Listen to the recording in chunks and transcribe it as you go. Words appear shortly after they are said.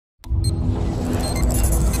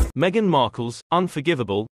Meghan Markle's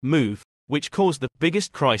unforgivable move, which caused the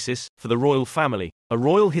biggest crisis for the royal family. A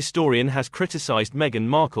royal historian has criticized Meghan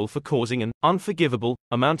Markle for causing an unforgivable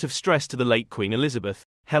amount of stress to the late Queen Elizabeth.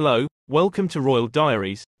 Hello, welcome to Royal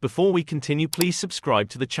Diaries. Before we continue, please subscribe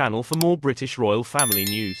to the channel for more British royal family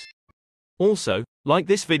news. Also, like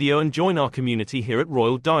this video and join our community here at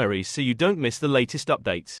Royal Diaries so you don't miss the latest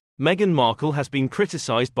updates. Meghan Markle has been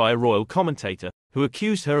criticized by a royal commentator, who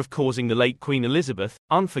accused her of causing the late Queen Elizabeth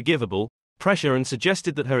unforgivable pressure and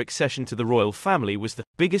suggested that her accession to the royal family was the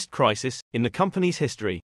biggest crisis in the company's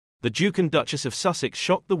history. The Duke and Duchess of Sussex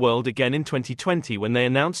shocked the world again in 2020 when they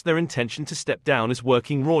announced their intention to step down as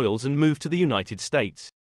working royals and move to the United States.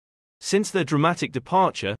 Since their dramatic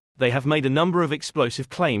departure, they have made a number of explosive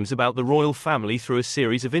claims about the royal family through a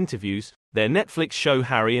series of interviews, their Netflix show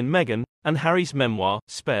Harry and Meghan, and Harry's memoir,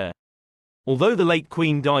 Spare. Although the late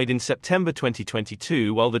Queen died in September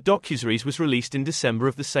 2022 while the docuseries was released in December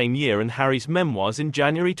of the same year and Harry's memoirs in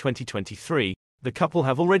January 2023, the couple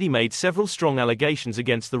have already made several strong allegations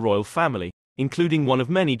against the royal family, including one of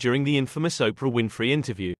many during the infamous Oprah Winfrey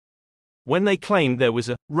interview, when they claimed there was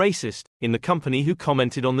a racist in the company who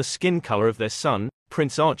commented on the skin color of their son,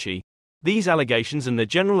 Prince Archie. These allegations and their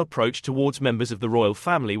general approach towards members of the royal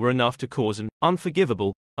family were enough to cause an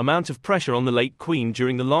unforgivable amount of pressure on the late Queen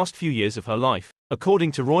during the last few years of her life,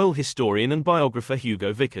 according to royal historian and biographer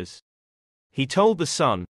Hugo Vickers. He told The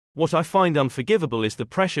Sun, "What I find unforgivable is the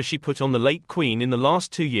pressure she put on the late Queen in the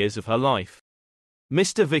last 2 years of her life."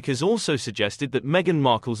 Mr. Vickers also suggested that Meghan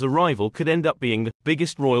Markle's arrival could end up being the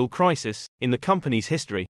biggest royal crisis in the company's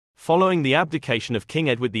history, following the abdication of King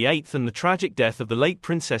Edward VIII and the tragic death of the late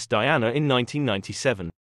Princess Diana in 1997.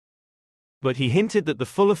 But he hinted that the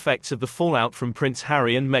full effects of the fallout from Prince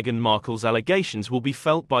Harry and Meghan Markle's allegations will be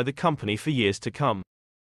felt by the company for years to come.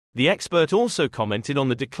 The expert also commented on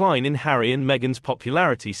the decline in Harry and Meghan's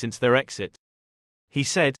popularity since their exit. He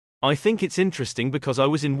said, "I think it's interesting because I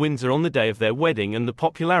was in Windsor on the day of their wedding and the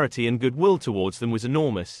popularity and goodwill towards them was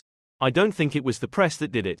enormous. I don't think it was the press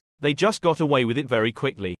that did it, they just got away with it very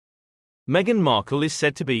quickly." Meghan Markle is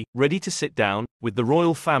said to be ready to sit down with the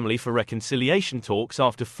royal family for reconciliation talks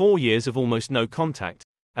after 4 years of almost no contact,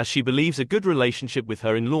 as she believes a good relationship with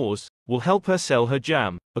her in-laws will help her sell her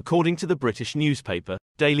jam, according to the British newspaper,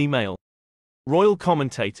 Daily Mail. Royal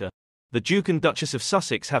commentator. The Duke and Duchess of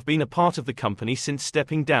Sussex have been a part of the company since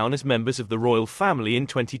stepping down as members of the royal family in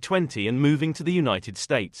 2020 and moving to the United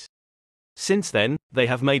States. Since then, they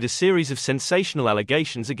have made a series of sensational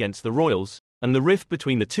allegations against the royals, and the rift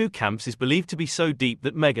between the two camps is believed to be so deep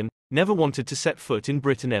that Meghan never wanted to set foot in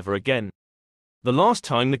Britain ever again. The last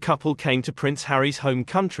time the couple came to Prince Harry's home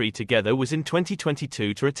country together was in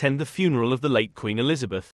 2022 to attend the funeral of the late Queen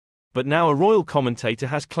Elizabeth. But now a royal commentator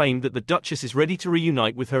has claimed that the Duchess is ready to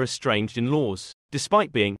reunite with her estranged in-laws,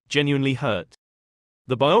 despite being genuinely hurt.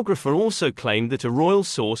 The biographer also claimed that a royal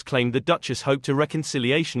source claimed the Duchess hoped a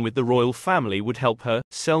reconciliation with the royal family would help her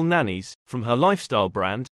sell nannies from her lifestyle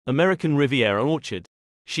brand, American Riviera Orchard.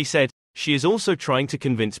 She said, she is also trying to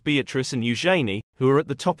convince Beatrice and Eugenie, who are at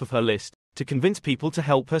the top of her list, to convince people to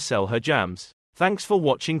help her sell her jams. Thanks for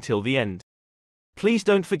watching till the end. Please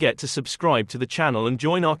don't forget to subscribe to the channel and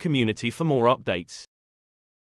join our community for more updates.